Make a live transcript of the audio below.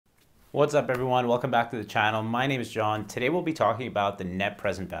What's up everyone? Welcome back to the channel. My name is John. Today we'll be talking about the net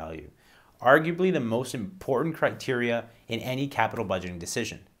present value, arguably the most important criteria in any capital budgeting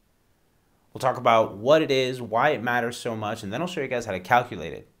decision. We'll talk about what it is, why it matters so much, and then I'll show you guys how to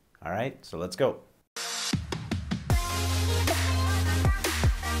calculate it. All right, so let's go.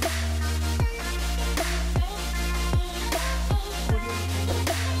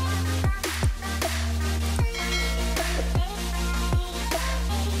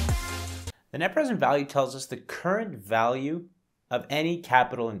 The net present value tells us the current value of any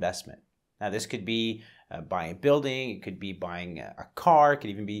capital investment. Now, this could be buying a building, it could be buying a car, it could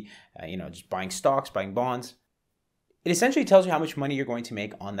even be just buying stocks, buying bonds. It essentially tells you how much money you're going to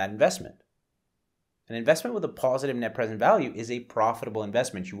make on that investment. An investment with a positive net present value is a profitable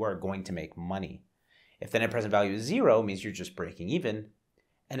investment. You are going to make money. If the net present value is zero, it means you're just breaking even.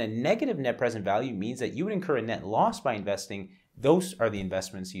 And a negative net present value means that you would incur a net loss by investing. Those are the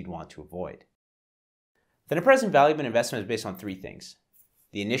investments you'd want to avoid. The net present value of an investment is based on three things: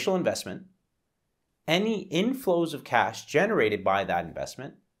 the initial investment, any inflows of cash generated by that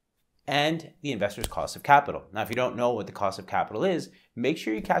investment, and the investor's cost of capital. Now, if you don't know what the cost of capital is, make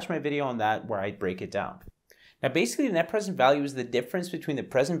sure you catch my video on that where I break it down. Now, basically, the net present value is the difference between the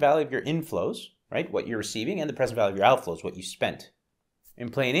present value of your inflows, right, what you're receiving, and the present value of your outflows, what you spent. In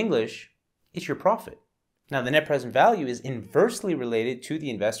plain English, it's your profit. Now, the net present value is inversely related to the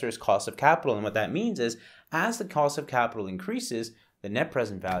investor's cost of capital. And what that means is, as the cost of capital increases, the net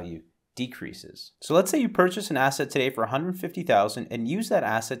present value decreases. So let's say you purchase an asset today for $150,000 and use that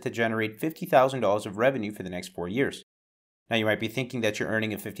asset to generate $50,000 of revenue for the next 4 years. Now, you might be thinking that you're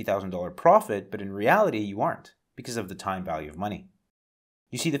earning a $50,000 profit, but in reality, you aren't because of the time value of money.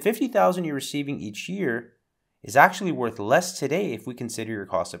 You see, the $50,000 you're receiving each year is actually worth less today if we consider your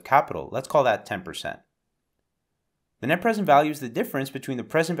cost of capital. Let's call that 10%. The net present value is the difference between the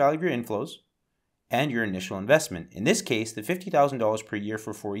present value of your inflows and your initial investment. In this case, the $50,000 per year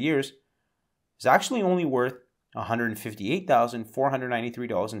for 4 years is actually only worth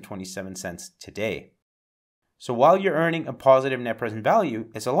 $158,493.27 today. So while you're earning a positive net present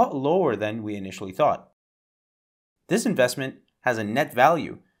value, it's a lot lower than we initially thought. This investment has a net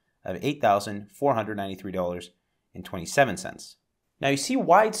value of $8,493.27. Now, you see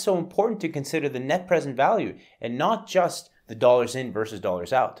why it's so important to consider the net present value and not just the dollars in versus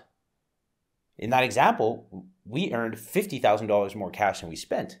dollars out. In that example, we earned $50,000 more cash than we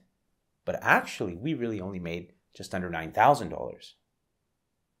spent, but actually we really only made just under $9,000.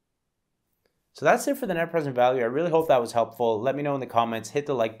 So that's it for the net present value. I really hope that was helpful. Let me know in the comments, hit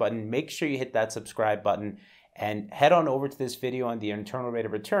the like button, make sure you hit that subscribe button, and head on over to this video on the internal rate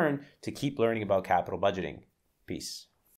of return to keep learning about capital budgeting. Peace.